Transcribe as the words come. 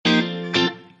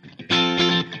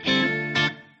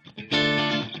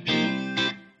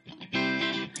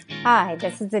Hi,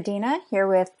 this is Adina here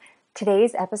with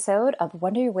today's episode of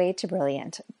Wonder Your Way to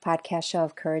Brilliant, podcast show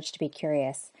of Courage to be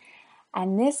Curious.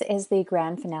 And this is the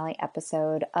grand finale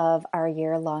episode of our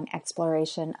year-long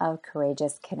exploration of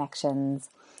courageous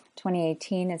connections.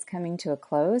 2018 is coming to a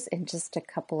close in just a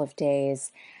couple of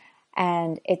days,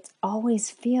 and it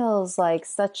always feels like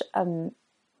such a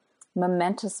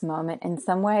momentous moment in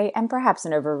some way, and perhaps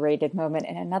an overrated moment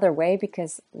in another way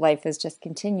because life is just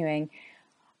continuing.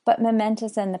 But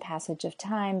momentous in the passage of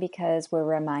time because we're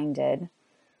reminded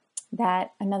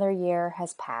that another year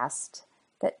has passed,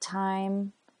 that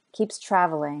time keeps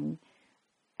traveling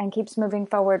and keeps moving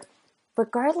forward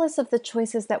regardless of the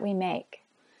choices that we make,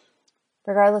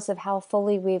 regardless of how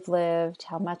fully we've lived,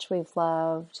 how much we've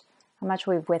loved, how much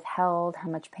we've withheld, how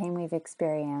much pain we've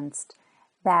experienced,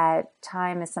 that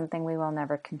time is something we will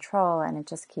never control and it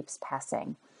just keeps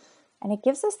passing. And it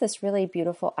gives us this really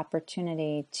beautiful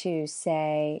opportunity to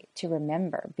say, to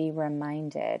remember, be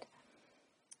reminded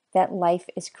that life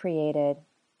is created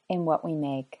in what we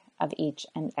make of each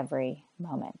and every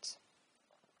moment.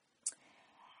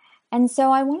 And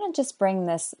so I want to just bring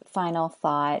this final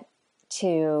thought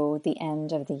to the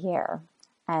end of the year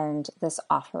and this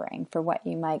offering for what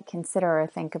you might consider or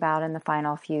think about in the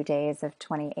final few days of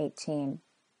 2018.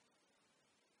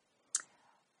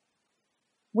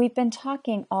 We've been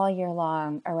talking all year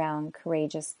long around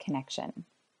courageous connection.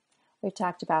 We've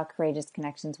talked about courageous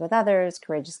connections with others,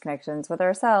 courageous connections with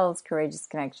ourselves, courageous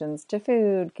connections to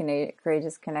food,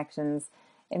 courageous connections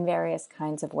in various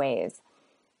kinds of ways.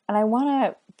 And I want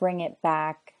to bring it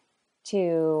back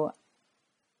to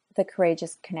the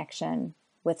courageous connection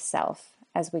with self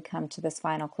as we come to this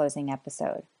final closing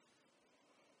episode.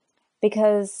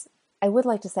 Because I would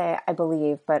like to say I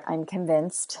believe, but I'm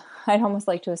convinced, I'd almost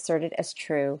like to assert it as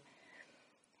true,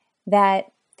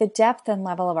 that the depth and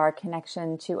level of our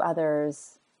connection to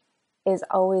others is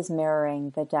always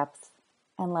mirroring the depth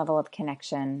and level of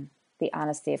connection, the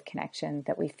honesty of connection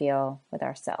that we feel with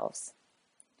ourselves.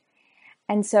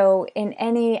 And so in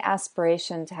any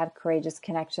aspiration to have courageous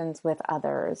connections with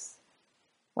others,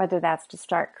 whether that's to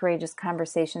start courageous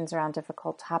conversations around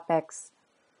difficult topics,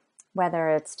 whether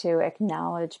it's to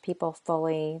acknowledge people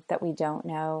fully that we don't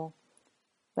know,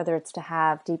 whether it's to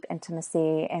have deep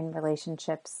intimacy in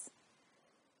relationships,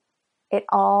 it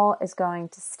all is going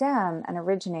to stem and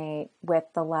originate with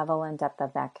the level and depth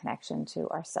of that connection to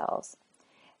ourselves.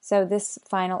 So this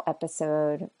final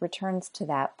episode returns to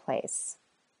that place.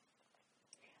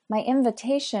 My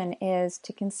invitation is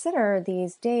to consider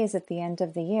these days at the end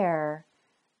of the year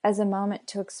as a moment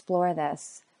to explore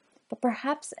this, but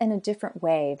perhaps in a different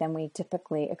way than we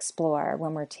typically explore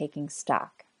when we're taking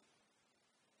stock.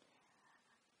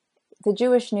 The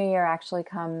Jewish New Year actually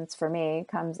comes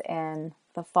in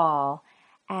the fall,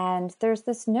 and there's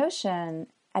this notion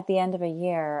at the end of a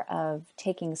year of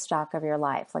taking stock of your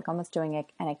life, like almost doing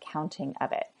an accounting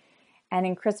of it. And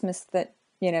in Christmas that,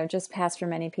 just passed for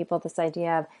many people, this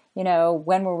idea of,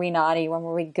 when were we naughty, when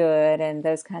were we good, and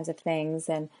those kinds of things.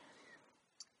 And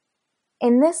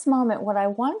in this moment, what I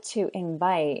want to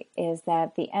invite is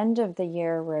that the end of the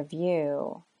year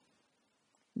review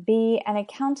be an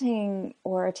accounting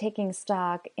or taking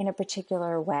stock in a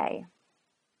particular way.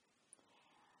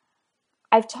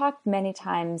 I've talked many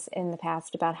times in the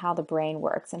past about how the brain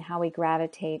works and how we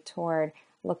gravitate toward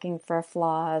looking for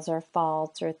flaws or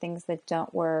faults or things that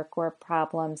don't work or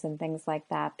problems and things like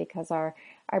that because our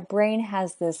brain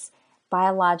has this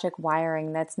biologic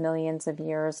wiring that's millions of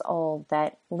years old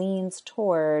that leans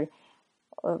toward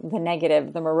the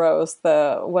negative, the morose,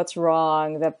 the what's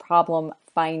wrong, the problem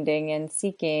finding and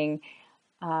seeking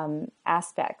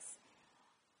aspects.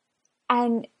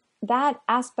 And that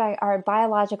aspect, our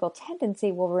biological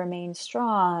tendency will remain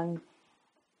strong,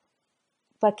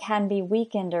 but can be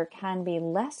weakened or can be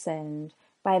lessened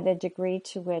by the degree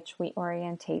to which we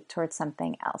orientate towards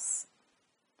something else.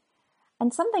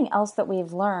 And something else that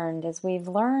we've learned is we've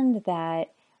learned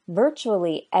that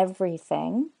virtually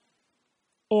everything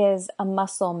is a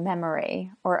muscle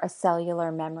memory or a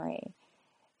cellular memory.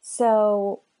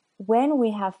 So when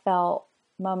we have felt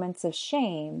moments of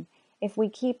shame, if we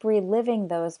keep reliving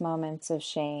those moments of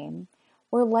shame,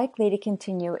 we're likely to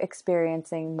continue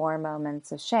experiencing more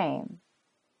moments of shame.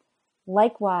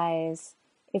 Likewise,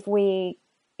 if we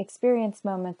experience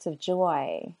moments of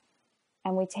joy,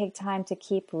 and we take time to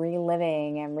keep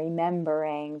reliving and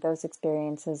remembering those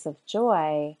experiences of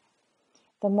joy,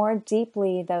 the more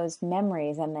deeply those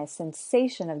memories and the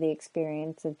sensation of the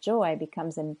experience of joy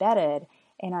becomes embedded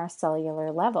in our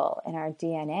cellular level, in our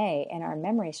DNA, in our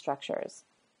memory structures.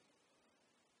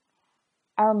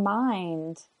 Our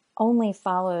mind only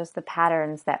follows the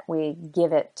patterns that we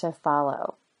give it to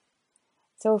follow.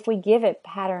 So if we give it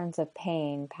patterns of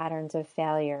pain, patterns of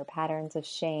failure, patterns of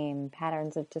shame,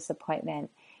 patterns of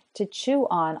disappointment to chew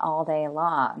on all day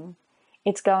long,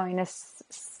 it's going to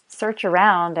search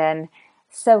around and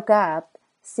soak up,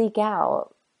 seek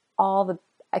out all the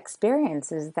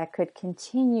experiences that could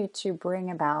continue to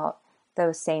bring about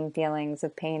those same feelings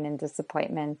of pain and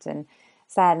disappointment and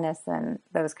sadness and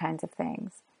those kinds of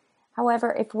things.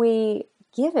 However, if we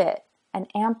give it an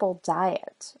ample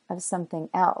diet of something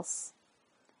else,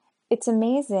 it's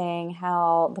amazing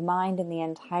how the mind and the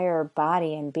entire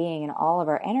body and being and all of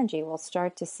our energy will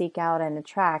start to seek out and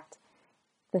attract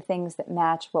the things that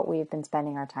match what we've been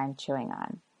spending our time chewing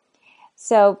on.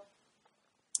 So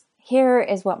here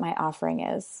is what my offering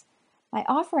is. My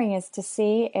offering is to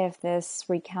see if this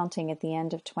recounting at the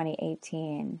end of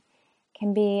 2018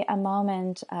 can be a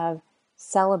moment of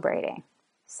celebrating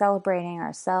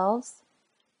ourselves,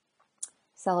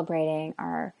 celebrating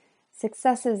our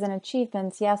successes and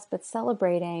achievements, yes, but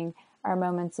celebrating our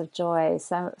moments of joy,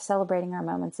 celebrating our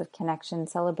moments of connection,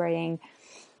 celebrating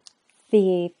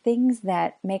the things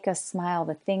that make us smile,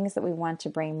 the things that we want to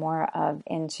bring more of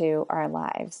into our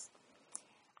lives.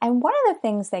 And one of the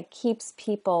things that keeps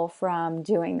people from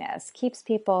doing this, keeps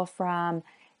people from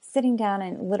sitting down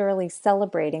and literally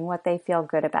celebrating what they feel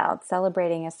good about,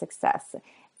 celebrating a success,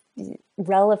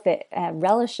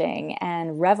 relishing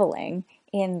and reveling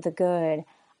in the good,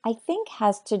 I think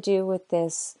has to do with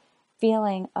this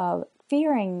feeling of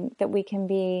fearing that we can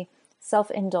be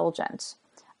self-indulgent,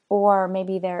 or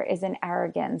maybe there is an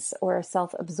arrogance or a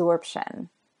self-absorption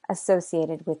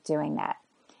associated with doing that.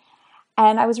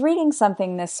 And I was reading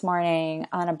something this morning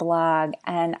on a blog,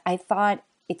 and I thought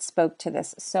it spoke to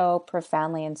this so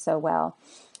profoundly and so well.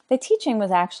 The teaching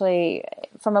was actually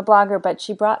from a blogger, but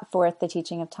she brought forth the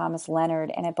teaching of Thomas Leonard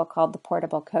in a book called The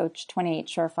Portable Coach, 28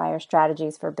 Surefire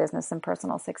Strategies for Business and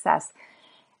Personal Success.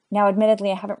 Now, admittedly,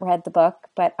 I haven't read the book,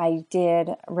 but I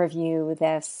did review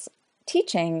this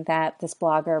teaching that this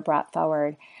blogger brought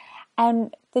forward.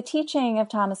 And the teaching of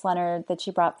Thomas Leonard that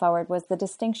she brought forward was the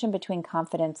distinction between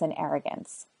confidence and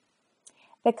arrogance.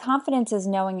 That confidence is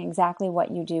knowing exactly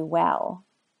what you do well,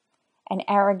 and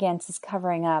arrogance is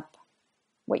covering up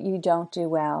what you don't do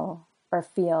well or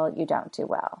feel you don't do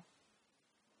well.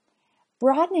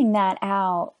 Broadening that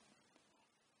out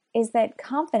is that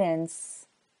confidence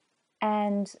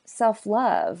and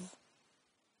self-love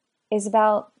is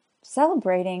about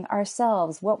celebrating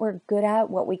ourselves, what we're good at,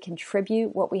 what we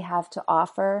contribute, what we have to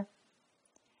offer.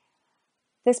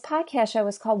 This podcast show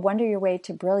is called Wonder Your Way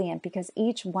to Brilliant because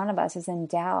each one of us is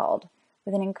endowed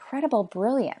with an incredible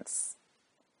brilliance.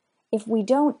 If we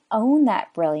don't own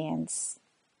that brilliance,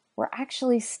 we're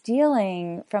actually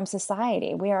stealing from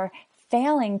society. We are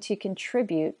failing to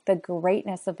contribute the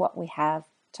greatness of what we have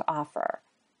to offer.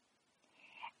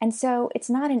 And so it's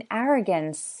not an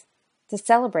arrogance to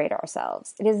celebrate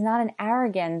ourselves. It is not an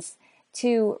arrogance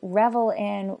to revel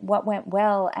in what went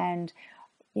well and,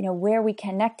 where we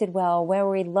connected well, where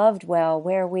we loved well,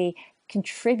 where we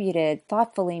contributed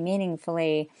thoughtfully,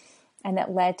 meaningfully, and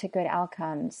that led to good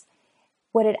outcomes.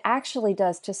 What it actually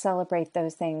does to celebrate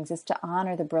those things is to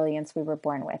honor the brilliance we were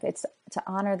born with. It's to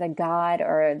honor the God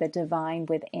or the divine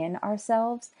within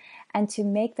ourselves and to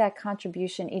make that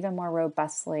contribution even more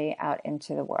robustly out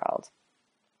into the world.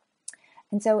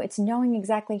 And so it's knowing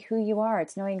exactly who you are.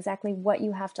 It's knowing exactly what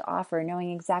you have to offer,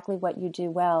 knowing exactly what you do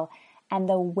well, and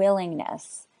the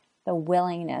willingness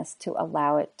to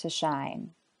allow it to shine.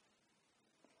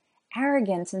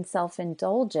 Arrogance and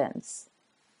self-indulgence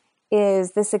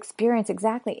is this experience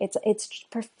exactly. It's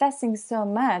professing so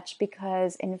much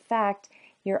because, in fact,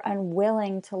 you're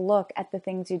unwilling to look at the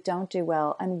things you don't do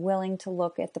well, unwilling to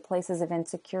look at the places of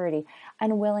insecurity,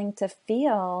 unwilling to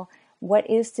feel what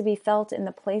is to be felt in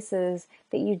the places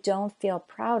that you don't feel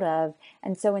proud of.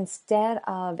 And so instead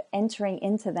of entering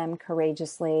into them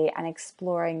courageously and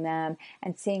exploring them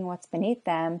and seeing what's beneath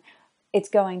them, it's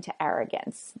going to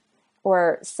arrogance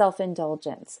or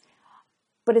self-indulgence.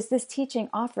 But as this teaching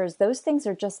offers, those things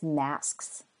are just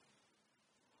masks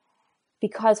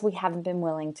because we haven't been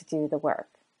willing to do the work.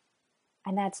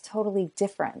 And that's totally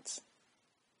different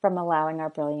from allowing our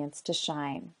brilliance to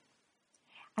shine.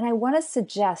 And I want to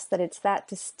suggest that it's that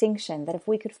distinction, that if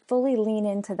we could fully lean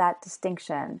into that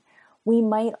distinction, we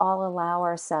might all allow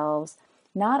ourselves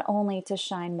not only to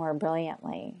shine more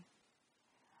brilliantly,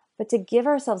 but to give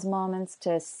ourselves moments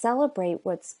to celebrate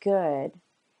what's good,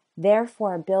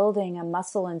 therefore building a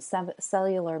muscle and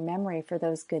cellular memory for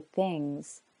those good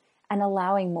things and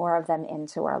allowing more of them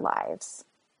into our lives.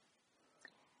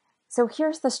 So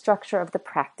here's the structure of the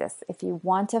practice. If you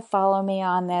want to follow me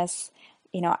on this,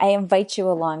 I invite you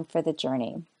along for the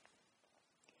journey.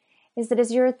 is that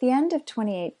as you're at the end of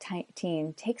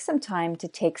 2018, take some time to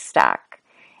take stock.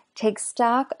 Take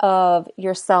stock of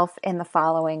yourself in the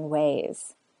following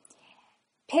ways.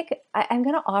 I'm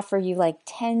going to offer you like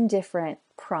 10 different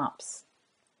prompts.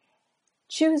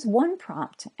 Choose one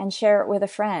prompt and share it with a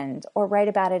friend or write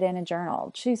about it in a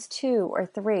journal. Choose 2 or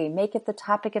 3. Make it the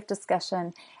topic of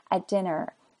discussion at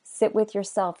dinner. Sit with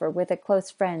yourself or with a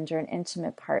close friend or an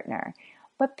intimate partner.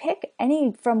 But pick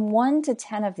any from 1 to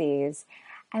 10 of these.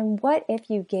 And what if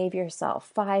you gave yourself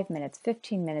 5 minutes,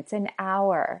 15 minutes, an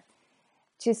hour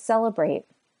to celebrate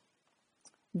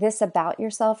this about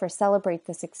yourself or celebrate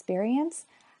this experience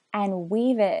and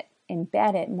weave it,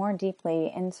 embed it more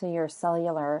deeply into your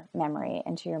cellular memory,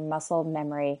 into your muscle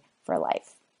memory for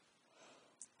life.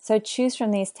 So choose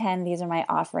from these 10. These are my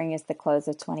offering as the close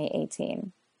of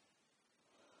 2018.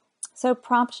 So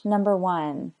prompt number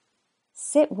 1,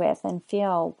 sit with and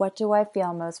feel, what do I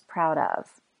feel most proud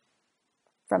of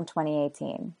from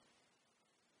 2018?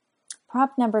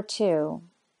 Prompt number 2,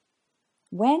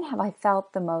 when have I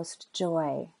felt the most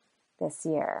joy this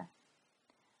year?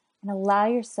 And allow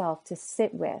yourself to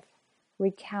sit with,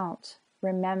 recount,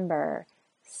 remember,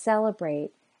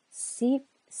 celebrate, sip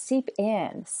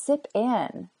in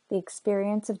the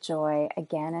experience of joy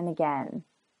again and again.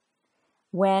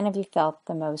 When have you felt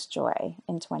the most joy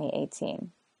in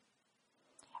 2018?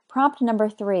 Prompt number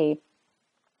 3,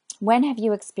 when have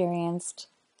you experienced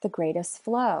the greatest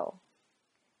flow?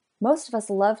 Most of us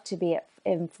love to be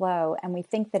in flow, and we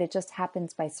think that it just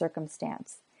happens by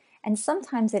circumstance. And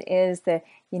sometimes it is the,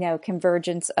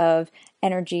 convergence of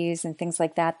energies and things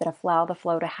like that allow the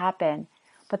flow to happen.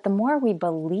 But the more we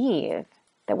believe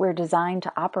that we're designed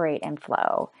to operate in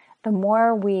flow, the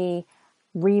more we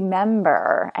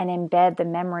remember and embed the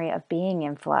memory of being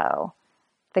in flow,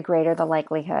 the greater the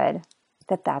likelihood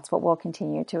that that's what we'll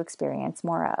continue to experience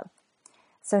more of.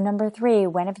 So number 3,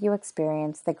 when have you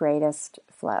experienced the greatest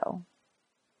flow?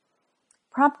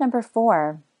 Prompt number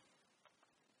 4,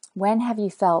 when have you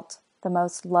felt the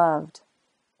most loved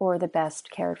or the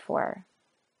best cared for?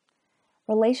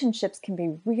 Relationships can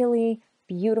be really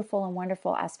beautiful and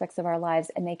wonderful aspects of our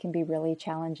lives, and they can be really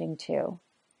challenging too.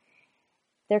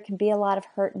 There can be a lot of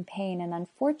hurt and pain, and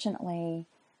unfortunately,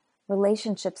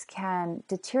 relationships can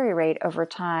deteriorate over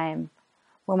time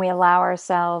when we allow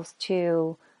ourselves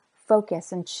to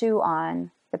focus and chew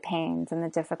on the pains and the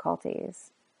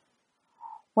difficulties.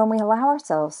 When we allow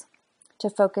ourselves to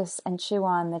focus and chew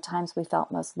on the times we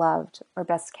felt most loved or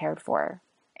best cared for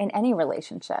in any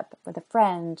relationship, with a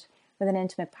friend, with an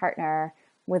intimate partner,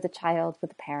 with a child,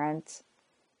 with a parent.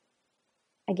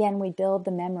 Again, we build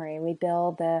the memory, we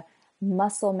build the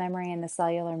muscle memory and the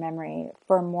cellular memory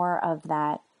for more of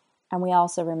that. And we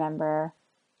also remember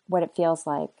what it feels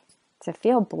like to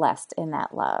feel blessed in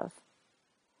that love.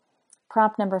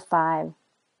 Prompt number 5,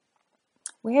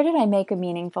 where did I make a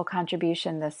meaningful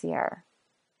contribution this year?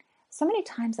 So many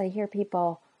times I hear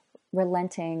people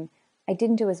relenting, I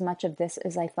didn't do as much of this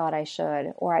as I thought I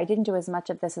should, or I didn't do as much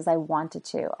of this as I wanted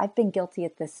to. I've been guilty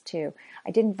at this too.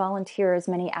 I didn't volunteer as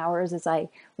many hours as I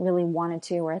really wanted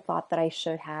to, or I thought that I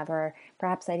should have, or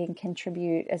perhaps I didn't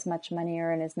contribute as much money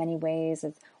or in as many ways,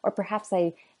 or perhaps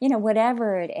I,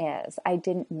 whatever it is, I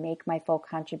didn't make my full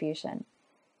contribution.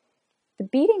 The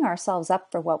beating ourselves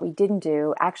up for what we didn't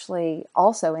do actually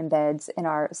also embeds in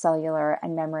our cellular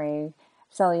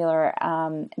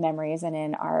memories and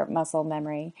in our muscle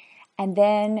memory. And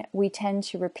then we tend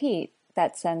to repeat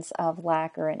that sense of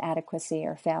lack or inadequacy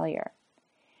or failure.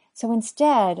 So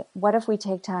instead, what if we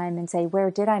take time and say, where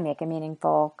did I make a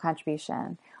meaningful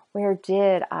contribution? Where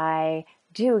did I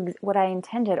do what I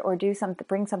intended or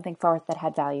bring something forth that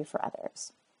had value for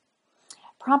others?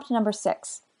 Prompt number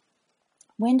 6,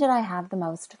 when did I have the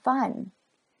most fun?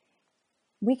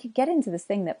 We could get into this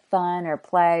thing that fun or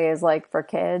play is like for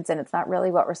kids, and it's not really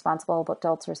what responsible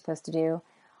adults are supposed to do.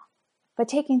 But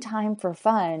taking time for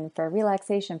fun, for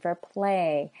relaxation, for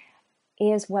play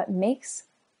is what makes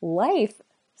life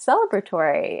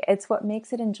celebratory. It's what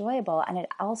makes it enjoyable, and it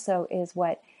also is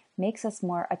what makes us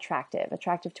more attractive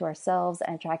to ourselves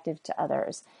and attractive to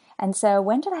others. And so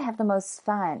when did I have the most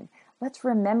fun? Let's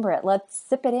remember it. Let's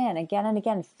sip it in again and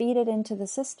again, feed it into the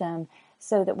system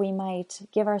so that we might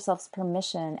give ourselves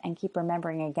permission and keep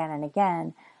remembering again and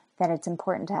again that it's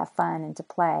important to have fun and to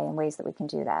play in ways that we can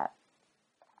do that.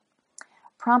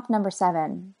 Prompt number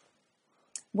 7,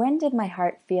 when did my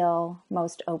heart feel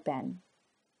most open?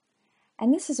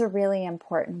 And this is a really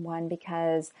important one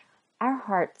because our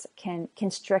hearts can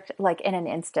constrict like in an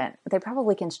instant. They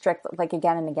probably constrict like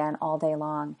again and again all day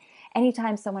long.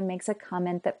 Anytime someone makes a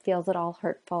comment that feels at all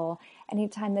hurtful,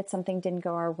 anytime that something didn't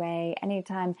go our way,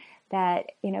 anytime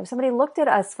that, somebody looked at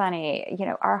us funny,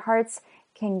 our hearts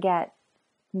can get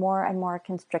more and more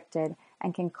constricted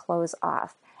and can close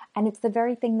off. And it's the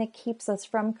very thing that keeps us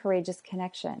from courageous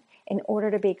connection. In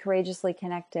order to be courageously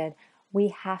connected, we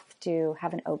have to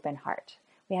have an open heart.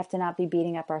 We have to not be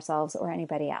beating up ourselves or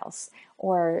anybody else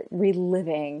or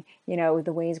reliving,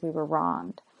 the ways we were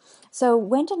wronged. So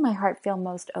when did my heart feel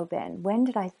most open? When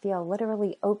did I feel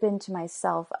literally open to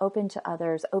myself, open to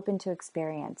others, open to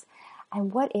experience?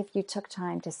 And what if you took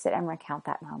time to sit and recount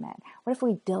that moment? What if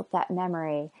we built that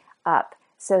memory up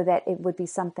so that it would be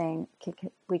something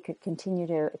we could continue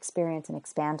to experience and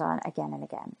expand on again and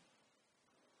again?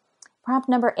 Prompt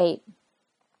number 8.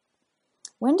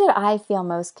 When did I feel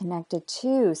most connected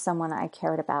to someone I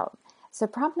cared about? So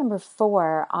prompt number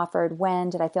 4 offered when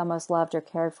did I feel most loved or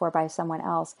cared for by someone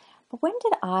else? But when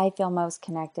did I feel most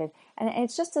connected? And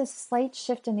it's just a slight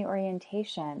shift in the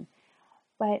orientation.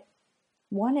 But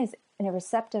one is in a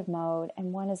receptive mode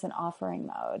and one is an offering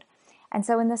mode. And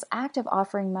so in this active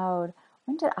offering mode,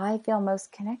 when did I feel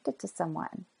most connected to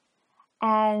someone?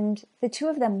 And the two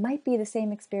of them might be the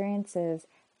same experiences.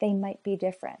 They might be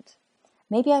different.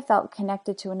 Maybe I felt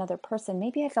connected to another person.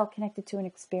 Maybe I felt connected to an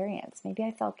experience. Maybe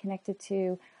I felt connected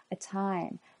to a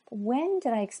time. But when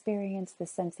did I experience the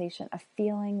sensation of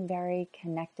feeling very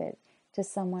connected to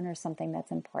someone or something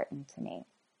that's important to me?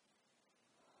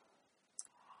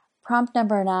 Prompt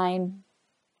number 9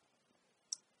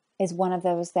 is one of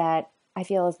those that I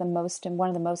feel is one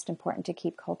of the most important to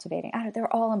keep cultivating.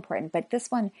 They're all important, but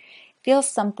this one feels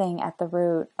something at the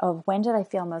root of when did I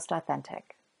feel most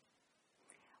authentic?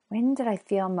 When did I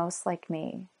feel most like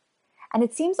me? And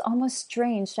it seems almost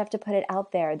strange to have to put it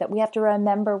out there, that we have to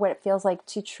remember what it feels like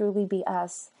to truly be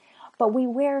us. But we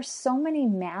wear so many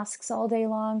masks all day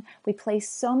long. We play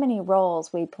so many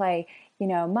roles. We play,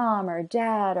 mom or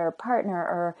dad or partner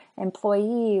or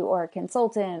employee or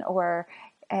consultant or,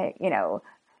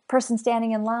 person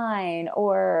standing in line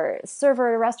or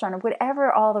server at a restaurant or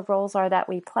whatever all the roles are that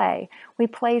we play. We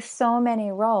play so many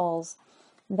roles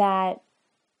that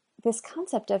this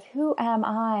concept of who am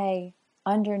I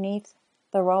underneath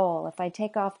the role, if I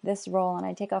take off this role and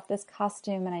I take off this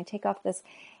costume and I take off this,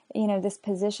 this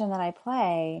position that I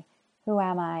play, who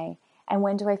am I? And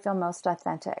when do I feel most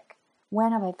authentic?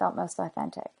 When have I felt most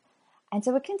authentic? And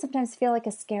so it can sometimes feel like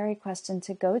a scary question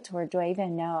to go toward. Do I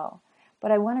even know?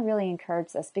 But I want to really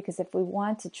encourage this, because if we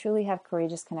want to truly have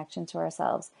courageous connection to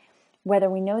ourselves, whether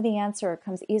we know the answer or it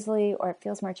comes easily or it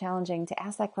feels more challenging, to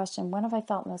ask that question, when have I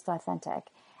felt most authentic?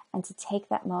 And to take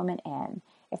that moment in.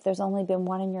 If there's only been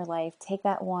one in your life, take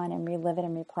that one and relive it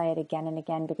and replay it again and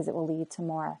again, because it will lead to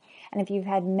more. And if you've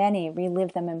had many,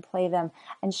 relive them and play them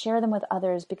and share them with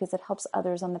others, because it helps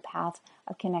others on the path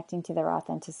of connecting to their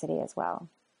authenticity as well.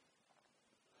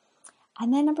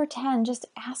 And then number 10, just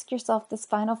ask yourself this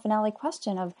final finale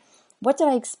question of, what did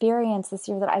I experience this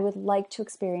year that I would like to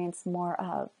experience more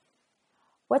of?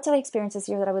 What did I experience this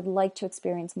year that I would like to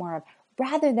experience more of?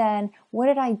 Rather than, what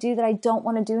did I do that I don't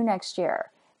want to do next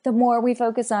year? The more we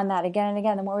focus on that again and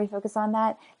again, the more we focus on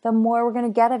that, the more we're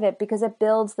going to get of it, because it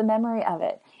builds the memory of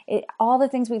it. All the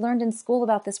things we learned in school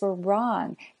about this were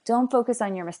wrong. Don't focus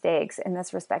on your mistakes in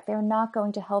this respect. They're not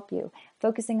going to help you.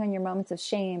 Focusing on your moments of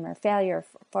shame or failure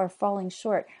or falling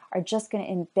short are just going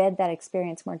to embed that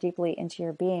experience more deeply into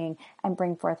your being and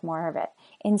bring forth more of it.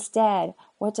 Instead,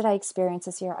 what did I experience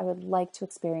this year I would like to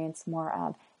experience more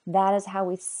of? That is how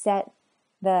we set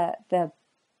the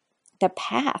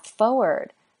path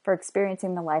forward for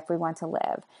experiencing the life we want to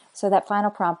live. So that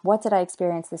final prompt, what did I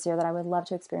experience this year that I would love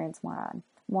to experience more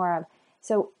of?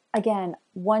 So again,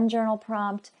 one journal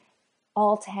prompt,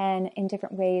 all 10 in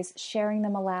different ways, sharing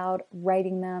them aloud,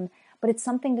 writing them, but it's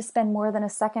something to spend more than a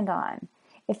second on.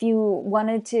 If you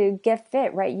wanted to get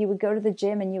fit, right, you would go to the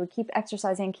gym and you would keep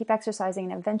exercising,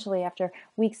 and eventually after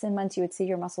weeks and months you would see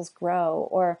your muscles grow.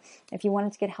 Or if you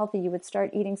wanted to get healthy, you would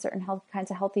start eating certain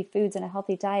kinds of healthy foods and a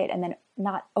healthy diet, and then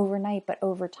not overnight, but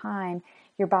over time,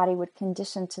 your body would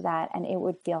condition to that and it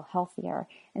would feel healthier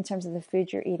in terms of the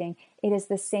food you're eating. It is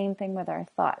the same thing with our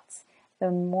thoughts.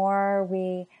 The more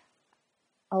we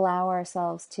allow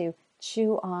ourselves to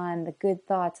chew on the good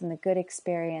thoughts and the good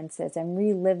experiences and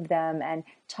relive them and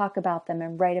talk about them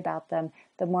and write about them,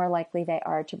 the more likely they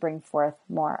are to bring forth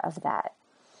more of that.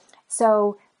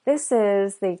 So this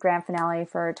is the grand finale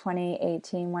for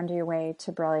 2018, Wonder Your Way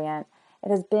to Brilliant. It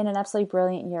has been an absolutely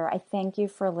brilliant year. I thank you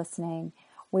for listening.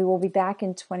 We will be back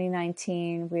in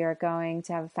 2019. We are going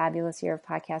to have a fabulous year of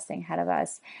podcasting ahead of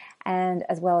us, and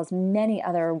as well as many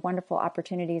other wonderful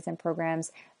opportunities and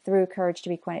programs through Courage to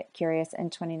Be Curious in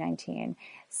 2019.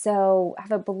 So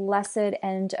have a blessed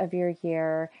end of your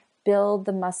year. Build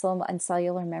the muscle and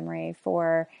cellular memory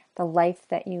for the life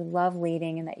that you love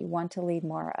leading and that you want to lead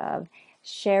more of.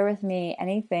 Share with me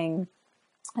any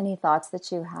thoughts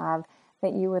that you have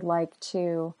that you would like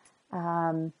to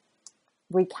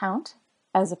recount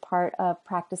as a part of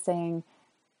practicing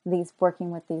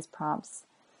working with these prompts.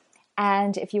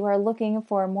 And if you are looking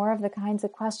for more of the kinds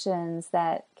of questions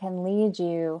that can lead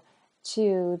you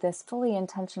to this fully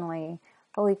intentionally,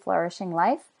 fully flourishing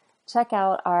life, check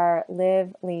out our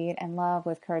Live, Lead, and Love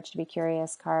with Courage to Be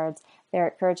Curious cards. They're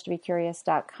at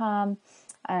couragetobecurious.com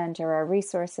under our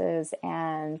resources,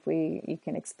 and you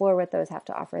can explore what those have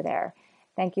to offer there.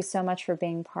 Thank you so much for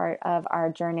being part of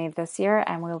our journey this year,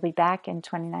 and we'll be back in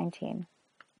 2019.